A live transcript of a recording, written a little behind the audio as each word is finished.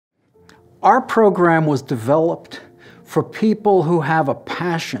Our program was developed for people who have a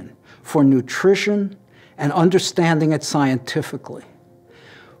passion for nutrition and understanding it scientifically,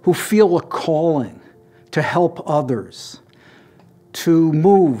 who feel a calling to help others, to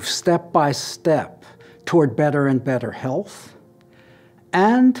move step by step toward better and better health,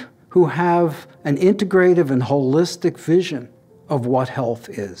 and who have an integrative and holistic vision of what health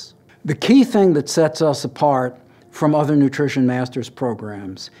is. The key thing that sets us apart from other nutrition master's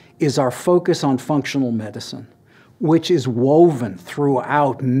programs is our focus on functional medicine, which is woven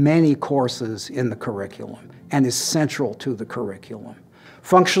throughout many courses in the curriculum and is central to the curriculum.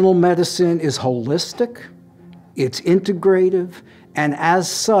 Functional medicine is holistic, it's integrative, and as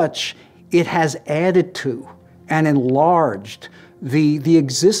such, it has added to and enlarged the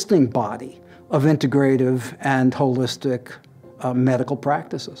existing body of integrative and holistic medical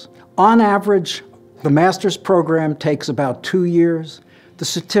practices. On average, the master's program takes about 2 years, the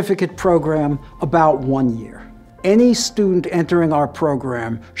certificate program about 1 year. Any student entering our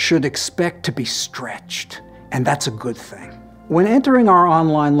program should expect to be stretched, and that's a good thing. When entering our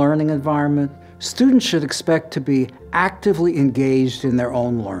online learning environment, students should expect to be actively engaged in their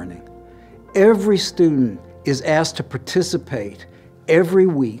own learning. Every student is asked to participate every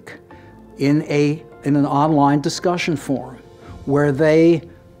week in an online discussion forum where they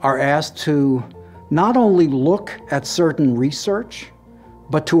are asked to not only look at certain research,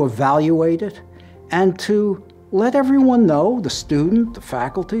 but to evaluate it and to let everyone know, the student, the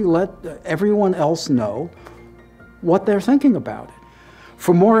faculty, let everyone else know what they're thinking about it.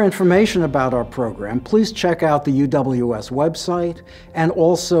 For more information about our program, please check out the UWS website and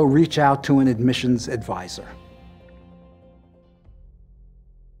also reach out to an admissions advisor.